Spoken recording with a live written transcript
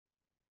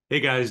Hey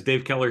guys,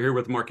 Dave Keller here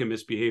with Market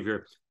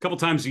Misbehavior. A couple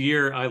times a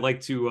year, I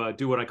like to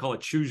do what I call a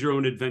choose your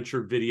own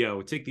adventure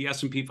video. Take the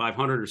S&P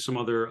 500 or some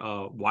other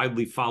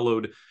widely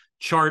followed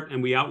chart,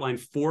 and we outline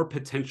 4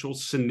 potential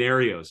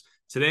scenarios.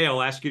 Today,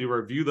 I'll ask you to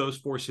review those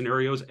 4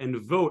 scenarios and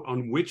vote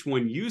on which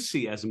one you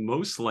see as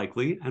most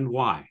likely and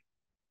why.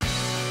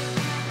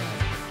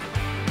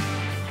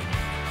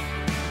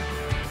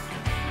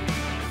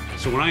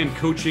 So when I am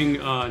coaching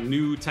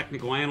new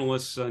technical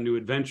analysts, new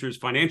adventures,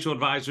 financial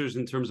advisors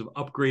in terms of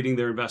upgrading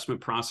their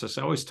investment process,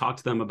 I always talk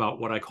to them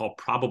about what I call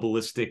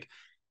probabilistic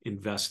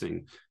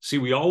investing. See,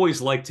 we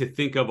always like to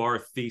think of our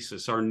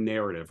thesis, our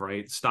narrative,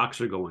 right?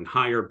 Stocks are going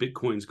higher,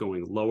 Bitcoin's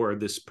going lower,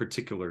 this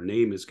particular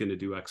name is going to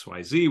do X,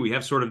 Y, Z. We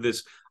have sort of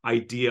this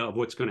idea of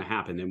what's going to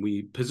happen, and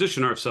we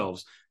position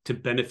ourselves to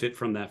benefit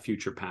from that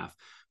future path.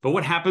 But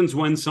what happens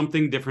when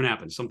something different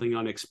happens, something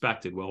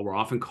unexpected? Well, we're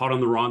often caught on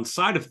the wrong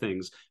side of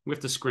things. We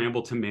have to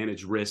scramble to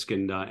manage risk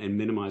and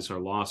minimize our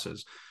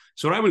losses.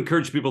 So what I would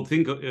encourage people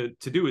to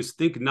do is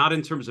think not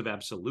in terms of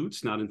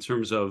absolutes, not in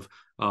terms of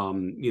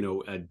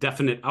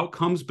definite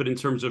outcomes, but in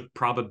terms of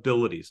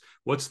probabilities.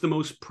 What's the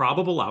most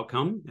probable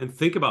outcome? And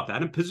think about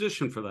that and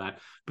position for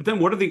that. But then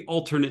what are the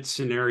alternate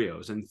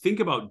scenarios? And think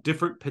about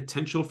different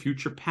potential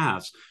future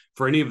paths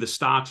for any of the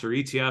stocks or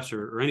ETFs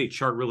or any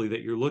chart really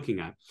that you're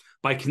looking at.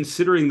 By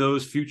considering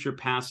those future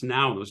paths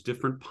now, those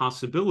different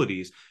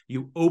possibilities,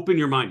 you open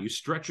your mind, you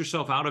stretch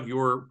yourself out of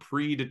your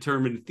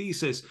predetermined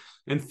thesis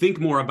and think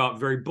more about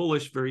very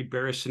bullish, very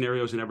bearish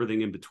scenarios and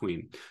everything in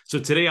between. So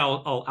today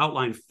I'll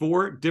outline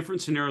 4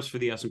 different scenarios for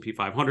the S&P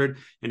 500.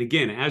 And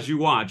again, as you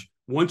watch,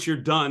 once you're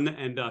done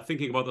and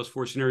thinking about those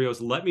 4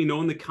 scenarios, let me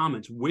know in the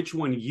comments which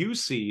one you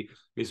see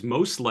is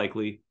most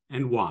likely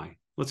and why.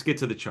 Let's get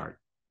to the chart.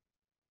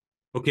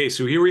 Okay,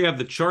 so here we have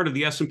the chart of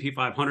the S&P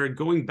 500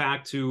 going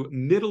back to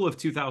middle of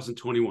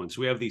 2021. So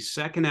we have the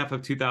second half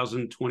of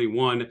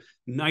 2021,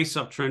 nice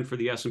uptrend for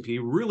the S&P,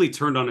 really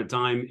turned on a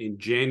dime in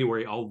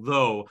January,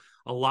 although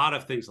a lot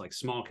of things like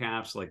small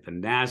caps, like the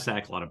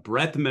NASDAQ, a lot of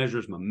breadth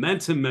measures,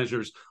 momentum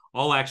measures,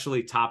 all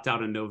actually topped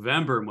out in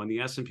November. And when the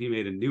S&P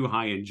made a new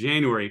high in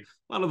January,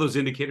 a lot of those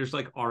indicators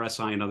like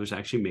RSI and others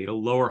actually made a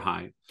lower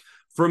high.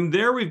 From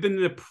there, we've been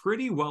in a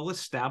pretty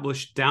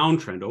well-established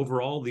downtrend.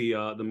 Overall,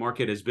 the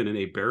market has been in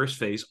a bearish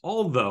phase,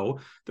 although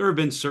there have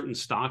been certain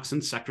stocks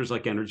and sectors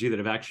like energy that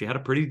have actually had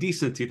a pretty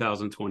decent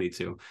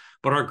 2022.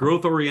 But our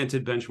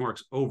growth-oriented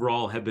benchmarks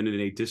overall have been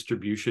in a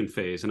distribution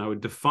phase, and I would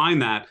define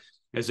that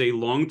as a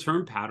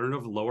long-term pattern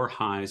of lower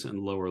highs and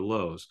lower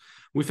lows.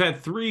 We've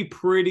had 3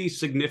 pretty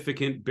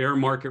significant bear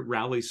market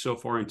rallies so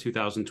far in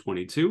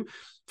 2022.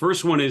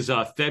 First one is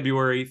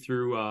February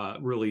through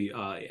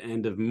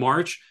end of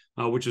March,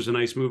 which was a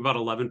nice move, about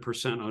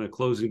 11% on a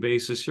closing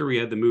basis. Here we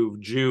had the move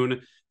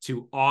June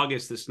to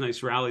August, this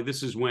nice rally.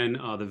 This is when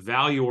the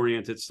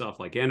value-oriented stuff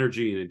like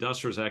energy and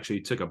industrials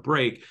actually took a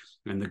break,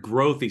 and the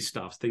growthy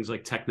stuff, things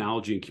like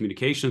technology and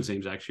communications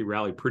names actually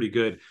rallied pretty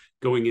good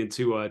going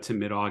into to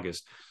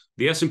mid-August.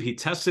 The S&P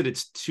tested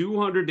its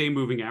 200-day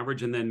moving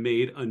average and then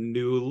made a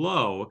new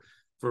low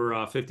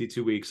for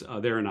 52 weeks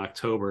there in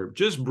October,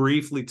 just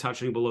briefly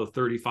touching below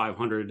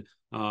 3,500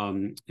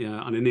 on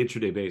an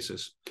intraday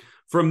basis.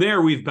 From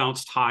there, we've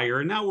bounced higher,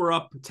 and now we're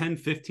up 10,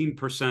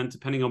 15%,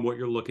 depending on what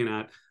you're looking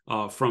at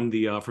from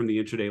the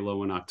intraday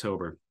low in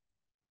October.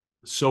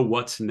 So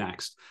what's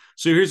next?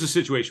 So here's the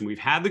situation. We've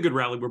had the good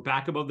rally. We're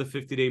back above the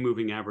 50-day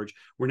moving average.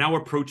 We're now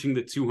approaching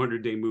the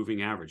 200-day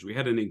moving average. We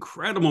had an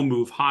incredible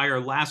move higher.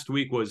 Last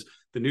week was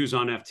the news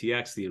on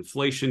FTX, the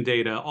inflation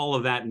data, all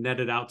of that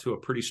netted out to a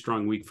pretty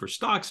strong week for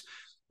stocks.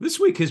 This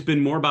week has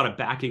been more about a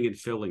backing and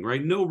filling,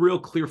 right? No real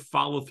clear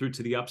follow through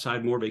to the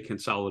upside, more of a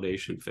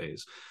consolidation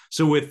phase.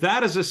 So with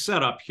that as a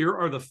setup, here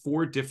are the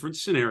 4 different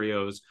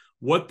scenarios,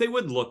 what they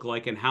would look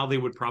like and how they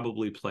would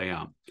probably play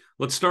out.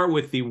 Let's start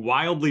with the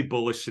wildly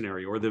bullish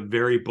scenario, or the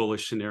very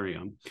bullish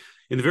scenario.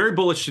 In the very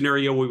bullish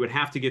scenario, we would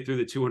have to get through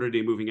the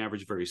 200-day moving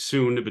average very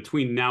soon.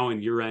 Between now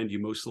and year end, you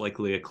most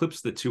likely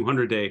eclipse the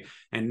 200-day.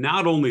 And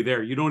not only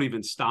there, you don't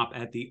even stop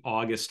at the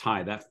August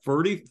high. That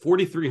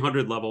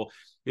 4,300 level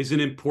is an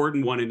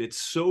important one, and it's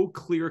so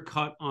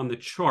clear-cut on the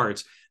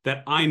charts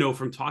that I know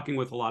from talking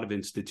with a lot of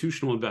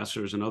institutional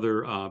investors and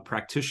other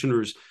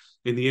practitioners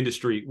in the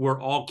industry, we're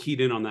all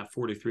keyed in on that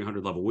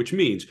 4,300 level, which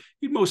means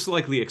you'd most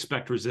likely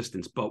expect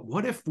resistance. But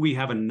what if we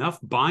have enough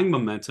buying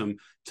momentum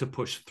to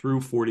push through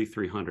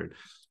 4,300?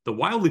 The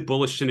wildly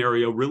bullish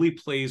scenario really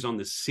plays on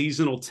the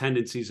seasonal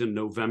tendencies in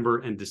November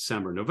and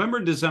December. November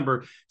and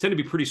December tend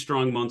to be pretty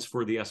strong months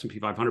for the S&P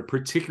 500,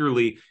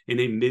 particularly in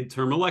a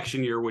midterm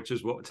election year, which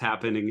is what's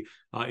happening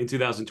in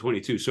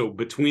 2022. So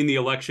between the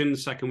election,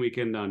 second week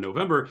in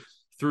November,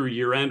 through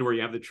year end, where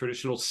you have the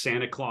traditional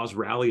Santa Claus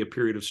rally, a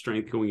period of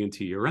strength going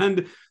into year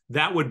end,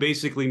 that would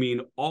basically mean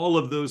all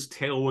of those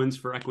tailwinds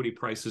for equity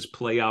prices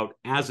play out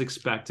as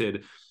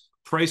expected.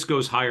 Price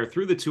goes higher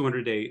through the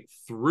 200-day,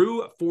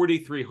 through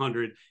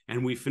 4,300,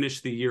 and we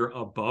finish the year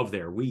above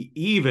there. We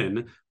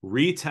even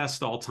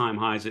retest all-time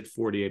highs at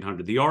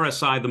 4,800. The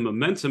RSI, the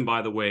momentum,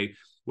 by the way,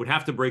 would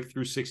have to break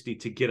through 60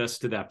 to get us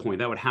to that point.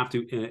 That would have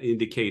to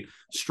indicate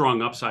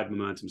strong upside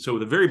momentum. So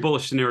the very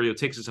bullish scenario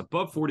takes us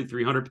above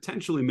 4,300,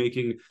 potentially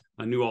making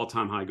a new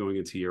all-time high going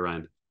into year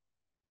end.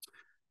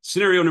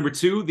 Scenario number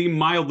two, the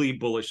mildly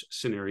bullish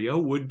scenario,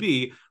 would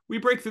be we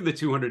break through the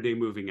 200-day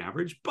moving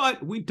average,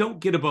 but we don't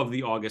get above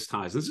the August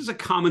highs. This is a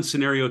common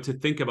scenario to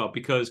think about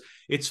because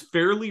it's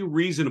fairly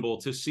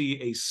reasonable to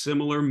see a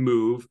similar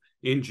move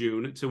in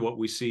June to what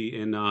we see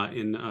in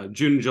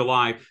June,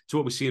 July, to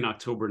what we see in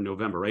October and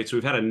November, right? So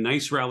we've had a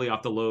nice rally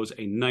off the lows,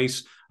 a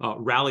nice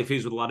rally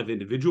phase with a lot of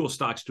individual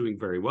stocks doing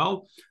very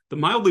well. The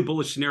mildly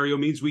bullish scenario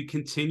means we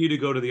continue to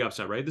go to the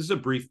upside, right? This is a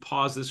brief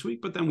pause this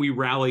week, but then we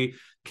rally,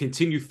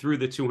 continue through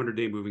the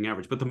 200-day moving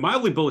average. But the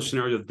mildly bullish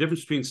scenario, the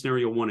difference between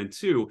scenario 1 and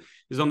 2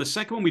 is on the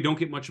second one, we don't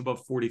get much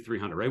above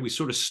 4,300, right? We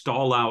sort of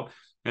stall out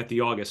at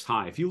the August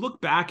high. If you look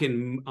back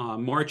in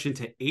March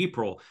into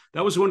April,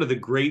 that was one of the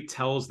great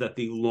tells that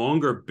the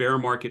longer bear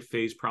market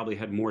phase probably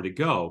had more to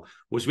go,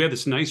 was we had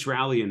this nice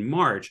rally in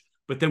March,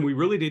 but then we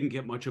really didn't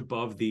get much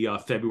above the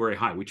February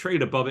high. We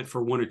traded above it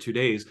for 1 or 2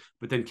 days,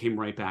 but then came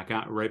right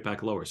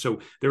back lower. So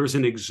there was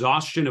an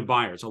exhaustion of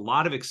buyers, a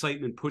lot of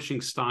excitement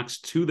pushing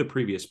stocks to the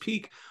previous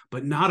peak,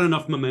 but not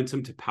enough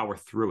momentum to power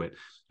through it.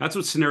 That's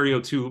what scenario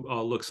 2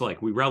 looks like.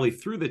 We rally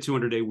through the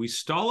 200-day, we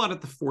stall out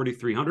at the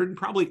 4,300 and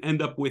probably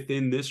end up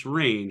within this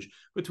range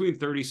between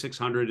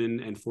 3,600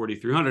 and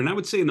 4,300. And I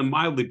would say in the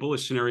mildly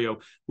bullish scenario,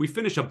 we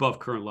finish above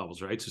current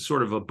levels, right? So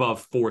sort of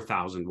above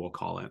 4,000, we'll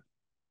call it.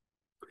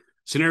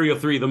 Scenario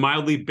 3, the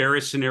mildly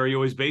bearish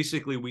scenario, is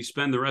basically we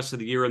spend the rest of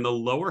the year in the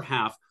lower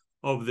half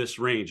of this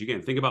range.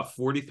 Again, think about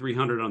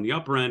 4,300 on the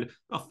upper end,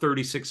 about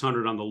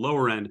 3,600 on the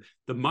lower end.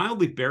 The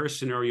mildly bearish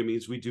scenario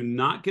means we do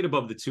not get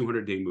above the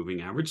 200-day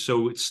moving average,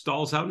 so it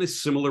stalls out in a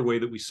similar way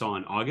that we saw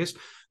in August.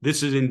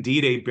 This is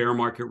indeed a bear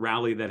market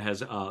rally that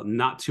has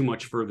not too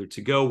much further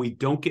to go. We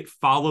don't get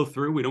follow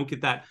through. We don't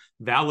get that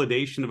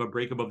validation of a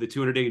break above the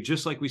 200-day,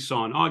 just like we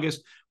saw in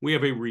August. We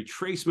have a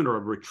retracement or a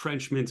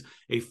retrenchment,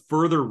 a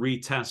further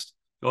retest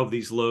of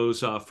these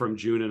lows from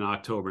June and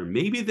October.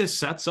 Maybe this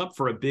sets up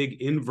for a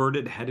big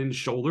inverted head and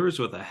shoulders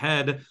with a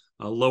head,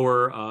 a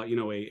lower,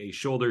 a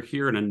shoulder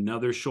here and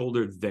another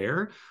shoulder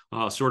there,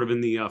 sort of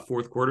in the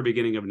fourth quarter,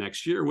 beginning of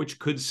next year, which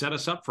could set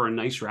us up for a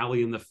nice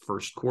rally in the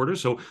first quarter.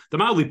 So the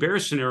mildly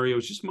bearish scenario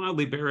is just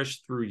mildly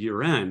bearish through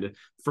year end.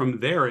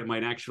 From there, it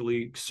might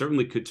actually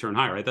certainly could turn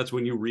higher, right? That's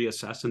when you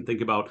reassess and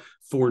think about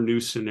 4 new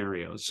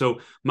scenarios. So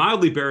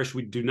mildly bearish,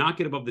 we do not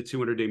get above the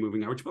 200-day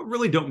moving average, but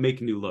really don't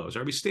make new lows,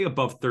 right? We stay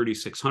above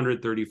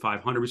 3,600,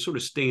 3,500. We sort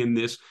of stay in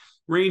this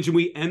range and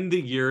we end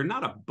the year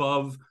not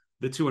above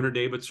the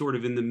 200-day, but sort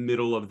of in the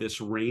middle of this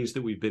range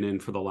that we've been in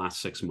for the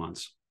last 6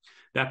 months.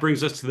 That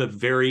brings us to the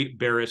very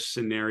bearish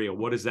scenario.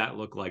 What does that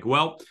look like?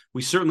 Well,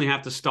 we certainly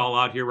have to stall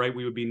out here, right?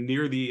 We would be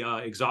near the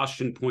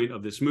exhaustion point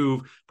of this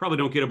move. Probably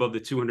don't get above the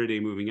 200-day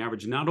moving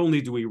average. Not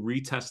only do we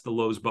retest the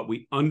lows, but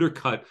we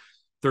undercut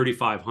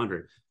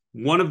 3,500.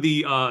 One of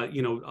the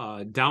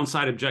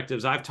downside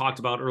objectives I've talked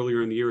about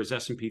earlier in the year is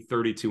S&P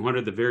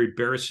 3,200. The very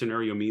bearish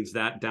scenario means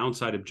that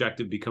downside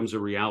objective becomes a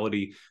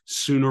reality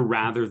sooner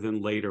rather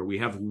than later. We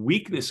have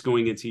weakness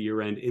going into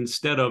year end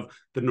instead of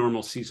the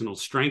normal seasonal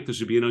strength. This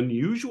would be an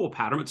unusual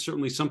pattern. It's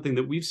certainly something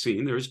that we've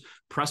seen. There's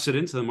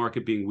precedent to the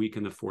market being weak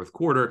in the fourth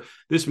quarter.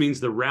 This means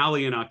the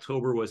rally in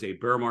October was a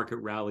bear market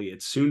rally.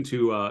 It's soon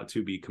to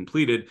be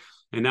completed.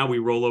 And now we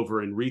roll over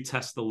and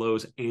retest the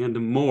lows and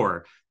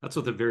more. That's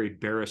what the very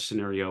bearish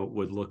scenario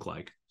would look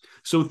like.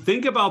 So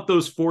think about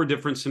those 4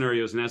 different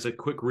scenarios. And as a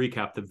quick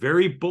recap, the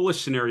very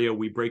bullish scenario,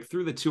 we break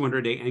through the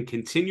 200-day and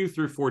continue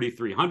through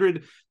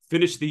 4,300,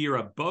 finish the year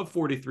above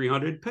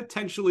 4,300,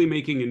 potentially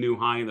making a new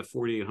high in the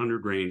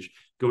 4,800 range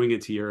going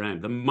into year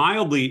end. The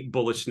mildly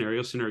bullish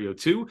scenario, scenario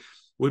 2,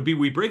 would be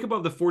we break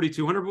above the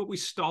 4,200, but we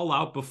stall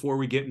out before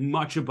we get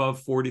much above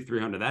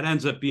 4,300. That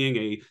ends up being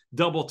a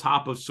double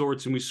top of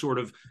sorts, and we sort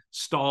of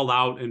stall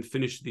out and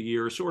finish the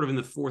year sort of in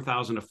the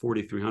 4,000 to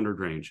 4,300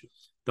 range.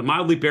 The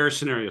mildly bearish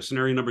scenario,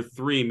 scenario number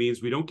 3,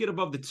 means we don't get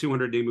above the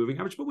 200-day moving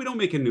average, but we don't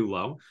make a new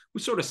low. We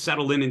sort of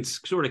settle in and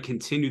sort of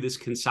continue this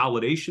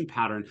consolidation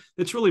pattern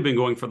that's really been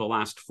going for the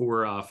last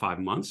 4 or 5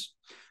 months.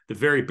 The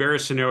very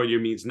bearish scenario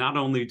means not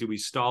only do we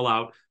stall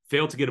out,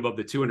 fail to get above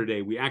the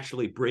 200-day, we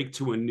actually break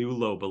to a new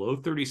low below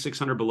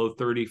 3,600, below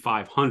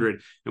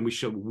 3,500, and we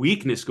show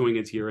weakness going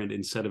into year end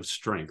instead of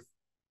strength.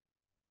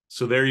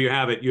 So there you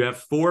have it. You have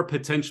 4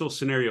 potential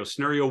scenarios.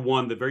 Scenario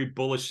 1, the very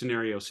bullish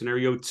scenario.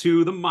 Scenario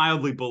 2, the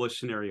mildly bullish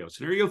scenario.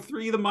 Scenario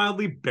 3, the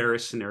mildly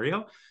bearish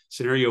scenario.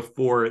 Scenario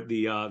 4,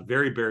 the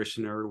very bearish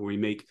scenario where we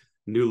make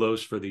new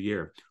lows for the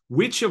year.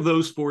 Which of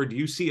those 4 do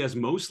you see as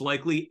most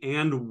likely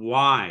and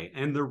why?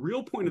 And the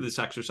real point of this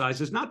exercise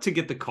is not to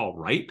get the call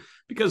right,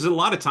 because a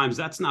lot of times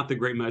that's not the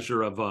great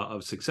measure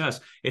of success.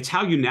 It's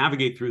how you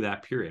navigate through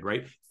that period,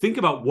 right? Think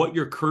about what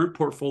your current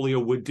portfolio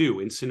would do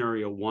in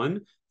scenario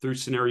 1, through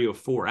scenario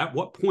 4? At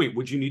what point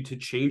would you need to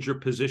change your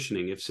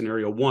positioning if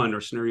scenario 1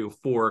 or scenario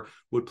 4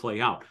 would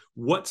play out?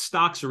 What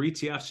stocks or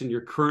ETFs in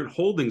your current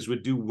holdings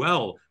would do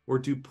well or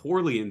do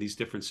poorly in these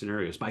different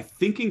scenarios? By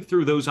thinking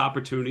through those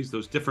opportunities,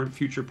 those different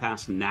future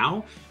paths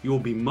now, you will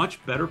be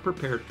much better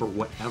prepared for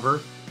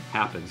whatever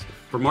happens.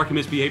 For Market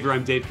Misbehavior,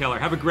 I'm Dave Keller.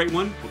 Have a great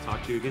one. We'll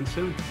talk to you again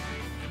soon.